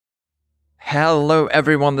Hello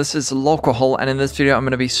everyone, this is Lolcohol, and in this video I'm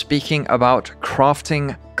going to be speaking about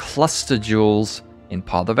crafting cluster jewels in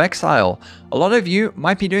Path of Exile. A lot of you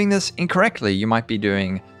might be doing this incorrectly. You might be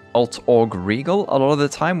doing alt+aug+regal a lot of the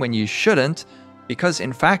time when you shouldn't, because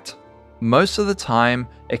in fact, most of the time,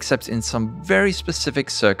 except in some very specific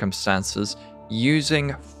circumstances,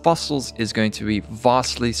 using fossils is going to be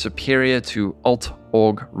vastly superior to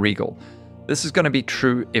alt+aug+regal. This is going to be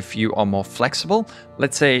true if you are more flexible.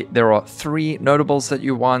 Let's say there are 3 notables that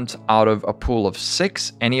you want out of a pool of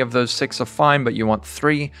 6. Any of those 6 are fine, but you want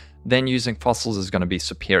 3. Then using fossils is going to be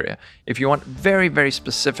superior. If you want very, very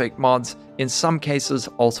specific mods, in some cases,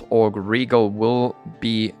 alt+aug+regal will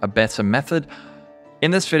be a better method.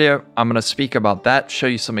 In this video, I'm going to speak about that, show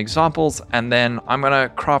you some examples, and then I'm going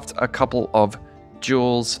to craft a couple of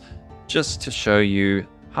jewels just to show you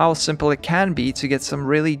how simple it can be to get some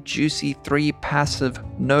really juicy 3 passive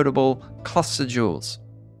notable cluster jewels.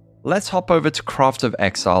 Let's hop over to Craft of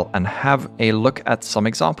Exile and have a look at some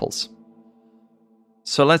examples.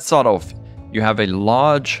 So let's start off. You have a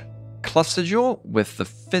large cluster jewel with the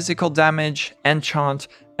physical damage, enchant,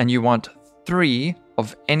 and you want 3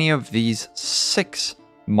 of any of these 6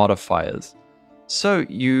 modifiers. So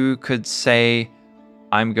you could say,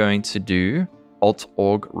 I'm going to do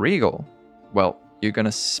alt+aug+regal. Well, you're going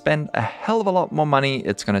to spend a hell of a lot more money.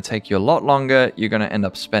 It's going to take you a lot longer. You're going to end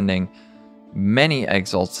up spending many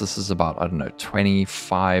exalts. This is about, I don't know,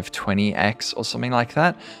 25, 20x or something like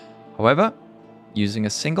that. However, using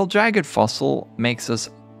a single jagged fossil makes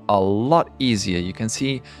this a lot easier. You can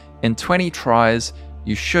see in 20 tries,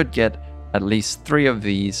 you should get at least 3 of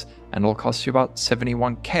these, and it'll cost you about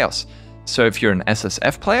 71 chaos. So if you're an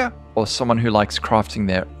SSF player or someone who likes crafting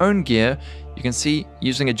their own gear, you can see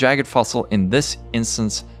using a jagged fossil in this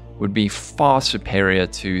instance would be far superior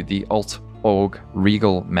to the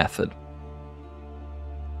alt+aug+regal method.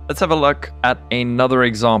 Let's have a look at another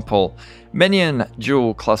example. Minion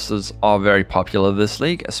jewel clusters are very popular this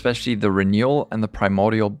league, especially the Renewal and the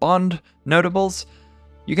Primordial Bond notables.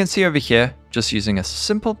 You can see over here, just using a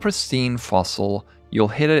simple pristine fossil, you'll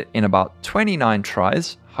hit it in about 29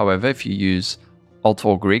 tries. However, if you use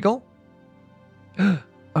alt+aug+regal,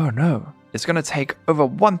 oh no, it's going to take over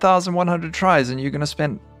 1,100 tries and you're going to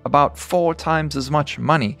spend about 4 times as much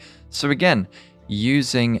money. So again,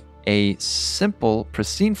 using a simple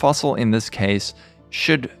pristine fossil in this case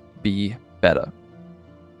should be better.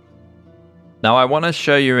 Now I want to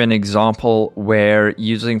show you an example where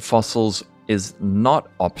using fossils is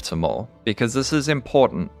not optimal, because this is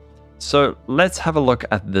important. So let's have a look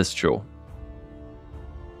at this jewel.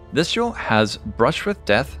 This jewel has Brush with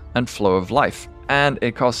Death and Flow of Life, and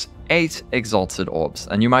it costs 8 exalted orbs.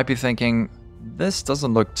 And you might be thinking, this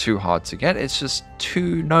doesn't look too hard to get, it's just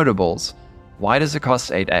 2 notables. Why does it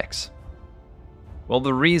cost 8x? Well,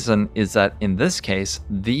 the reason is that in this case,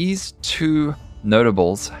 these 2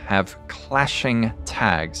 notables have clashing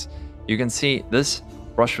tags. You can see this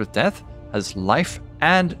Brush with Death has life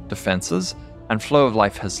and defenses, and Flow of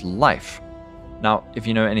Life has life. Now, if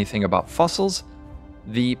you know anything about fossils,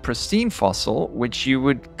 the pristine fossil, which you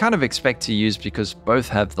would kind of expect to use because both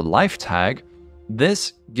have the life tag,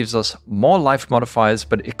 this gives us more life modifiers,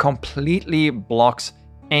 but it completely blocks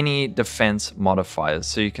any defense modifiers.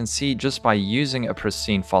 So you can see just by using a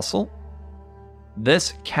pristine fossil,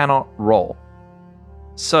 this cannot roll.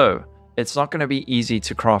 So it's not going to be easy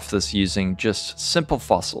to craft this using just simple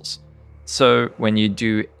fossils. So when you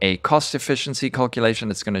do a cost efficiency calculation,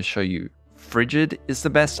 it's going to show you frigid is the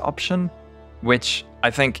best option, which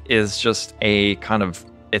I think is just a kind of,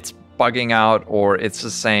 it's bugging out, or it's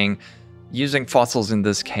just saying using fossils in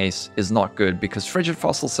this case is not good, because frigid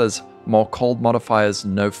fossil says more cold modifiers,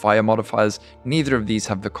 no fire modifiers. Neither of these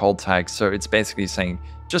have the cold tag, so it's basically saying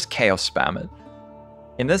just chaos spam it.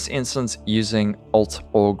 In this instance, using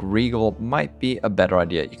alt+aug+regal might be a better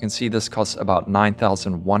idea. You can see this costs about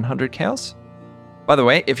 9,100 chaos. By the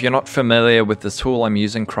way, if you're not familiar with this tool I'm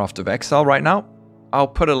using, Craft of Exile, right now, I'll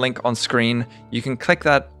put a link on screen. You can click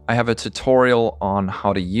that. I have a tutorial on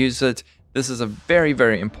how to use it. This is a very,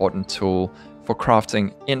 very important tool for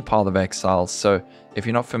crafting in Path of Exile. So if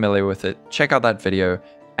you're not familiar with it, check out that video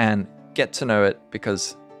and get to know it,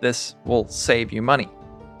 because this will save you money.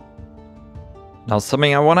 Now,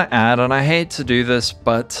 something I want to add, and I hate to do this,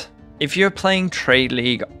 but if you're playing Trade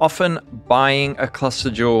League, often buying a cluster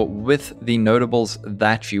jewel with the notables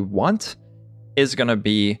that you want is going to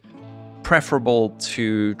be preferable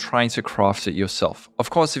to trying to craft it yourself. Of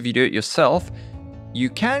course, if you do it yourself, you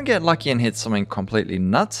can get lucky and hit something completely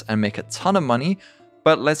nuts and make a ton of money,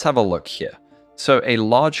 but let's have a look here. So a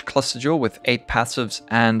large cluster jewel with 8 passives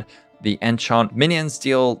and The enchant minions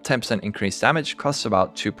deal 10% increased damage, costs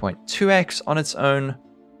about 2.2x on its own.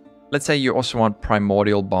 Let's say you also want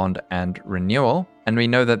Primordial Bond and Renewal, and we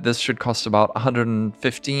know that this should cost about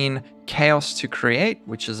 115 chaos to create,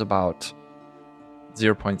 which is about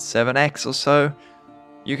 0.7x or so.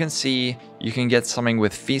 You can see you can get something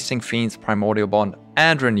with Feasting Fiends, Primordial Bond,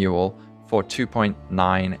 and Renewal for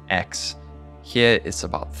 2.9x. Here it's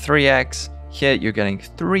about 3x. Here you're getting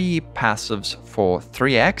 3 passives for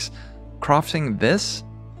 3x. Crafting this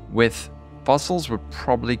with fossils would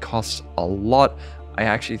probably cost a lot. I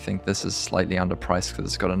actually think this is slightly underpriced because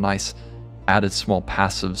it's got a nice added small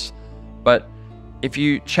passives. But if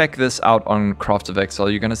you check this out on Craft of Exile,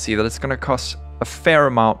 you're going to see that it's going to cost a fair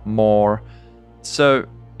amount more. So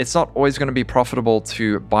it's not always going to be profitable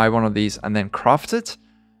to buy one of these and then craft it.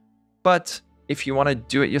 But if you want to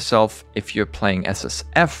do it yourself, if you're playing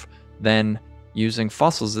SSF, then using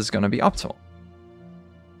fossils is going to be optimal.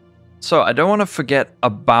 So I don't want to forget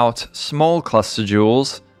about small cluster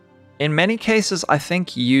jewels. In many cases, I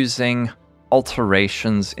think using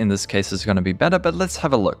alterations in this case is going to be better, but let's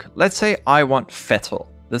have a look. Let's say I want Fettle.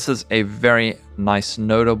 This is a very nice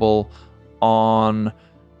notable on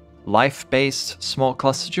life-based small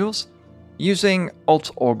cluster jewels. Using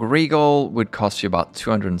alt+aug+regal would cost you about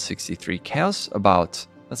 263 chaos,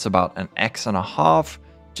 that's about an x and a half.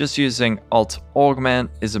 Just using alt+augment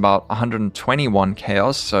is about 121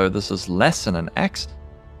 chaos, so this is less than an x.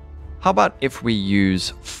 How about if we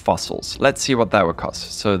use fossils? Let's see what that would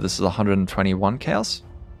cost. So this is 121 chaos.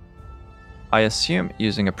 I assume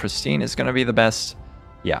using a pristine is going to be the best.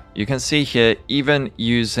 Yeah, you can see here, even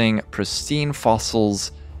using pristine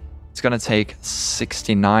fossils, it's going to take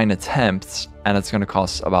 69 attempts, and it's going to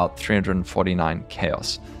cost about 349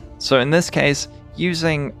 chaos. So in this case,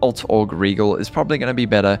 using alt+aug+regal is probably going to be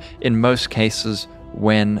better in most cases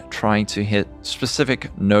when trying to hit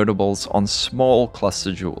specific notables on small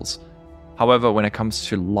cluster jewels. However, when it comes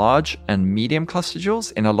to large and medium cluster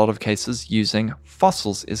jewels, in a lot of cases, using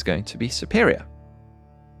fossils is going to be superior.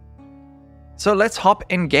 So let's hop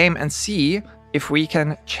in game and see if we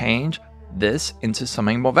can change this into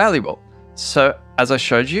something more valuable. So as I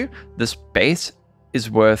showed you, this base is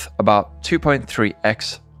worth about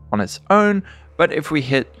 2.3x on its own, but if we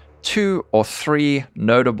hit 2 or 3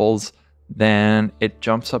 notables, then it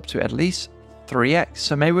jumps up to at least 3x.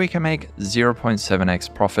 So maybe we can make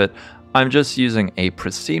 0.7x profit. I'm just using a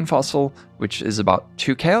pristine fossil, which is about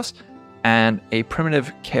 2 chaos, and a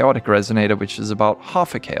primitive chaotic resonator, which is about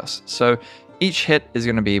half a chaos. So each hit is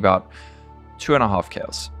going to be about 2.5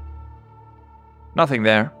 chaos. Nothing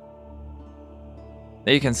there.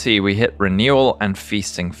 There you can see we hit Renewal and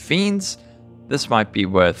Feasting Fiends. This might be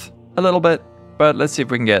worth a little bit, but let's see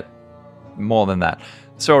if we can get more than that.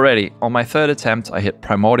 So already, on my third attempt, I hit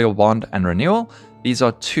Primordial Bond and Renewal. These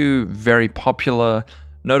are 2 very popular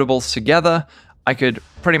notables together. I could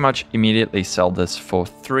pretty much immediately sell this for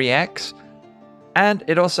 3x. And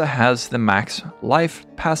it also has the max life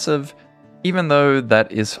passive. Even though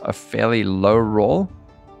that is a fairly low roll,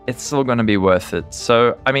 it's still going to be worth it.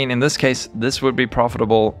 So, I mean, in this case, this would be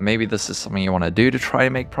profitable. Maybe this is something you want to do to try to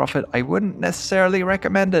make profit. I wouldn't necessarily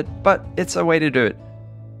recommend it, but it's a way to do it.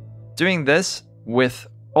 Doing this with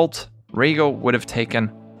alt+regal would have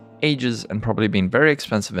taken ages and probably been very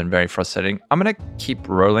expensive and very frustrating. I'm going to keep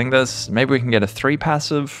rolling this. Maybe we can get a 3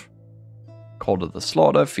 passive. Call to the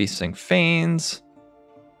Slaughter, Feasting Fiends.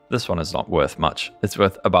 This one is not worth much. It's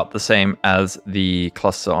worth about the same as the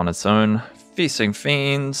cluster on its own. Feasting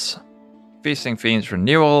Fiends,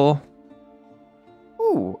 Renewal.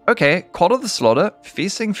 Ooh, okay. Call to the Slaughter,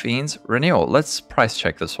 Feasting Fiends, Renewal. Let's price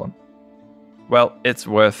check this one. Well, it's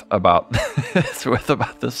worth about it's worth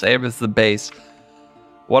about the same as the base.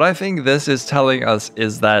 What I think this is telling us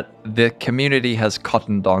is that the community has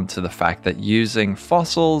cottoned on to the fact that using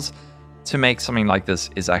fossils to make something like this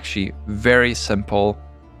is actually very simple.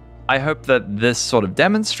 I hope that this sort of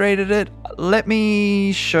demonstrated it. Let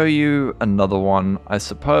me show you another one, I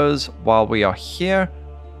suppose, while we are here.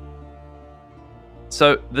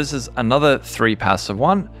 So this is another 3 passive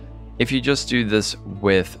one. If you just do this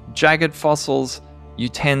with jagged fossils, you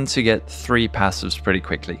tend to get 3 passives pretty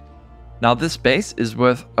quickly. Now this base is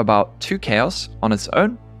worth about 2 chaos on its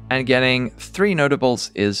own, and getting 3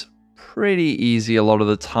 notables is pretty easy a lot of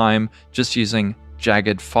the time, just using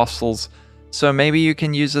jagged fossils. So maybe you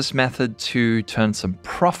can use this method to turn some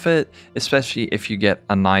profit, especially if you get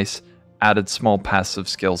a nice added small passive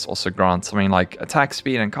skills also grant something like attack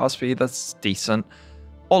speed and cast speed that's decent,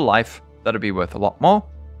 or life, that'd be worth a lot more.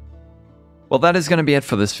 Well, that is going to be it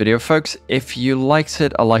for this video, folks. If you liked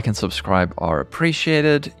it, a like and subscribe are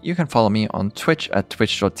appreciated. You can follow me on Twitch at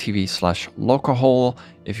twitch.tv/Lolcohol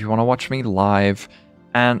if you want to watch me live.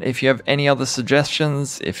 And if you have any other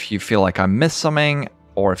suggestions, if you feel like I missed something,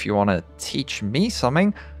 or if you want to teach me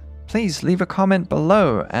something, please leave a comment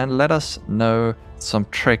below and let us know some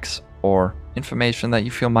tricks or information that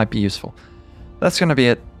you feel might be useful. That's going to be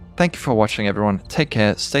it. Thank you for watching, everyone. Take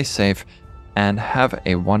care, stay safe, and have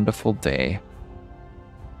a wonderful day.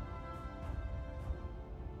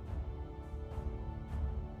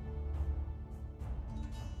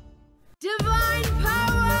 Divine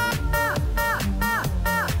power!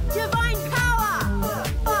 Divine power!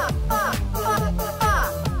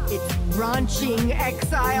 It's launching,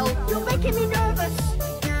 Exile. You're making me nervous.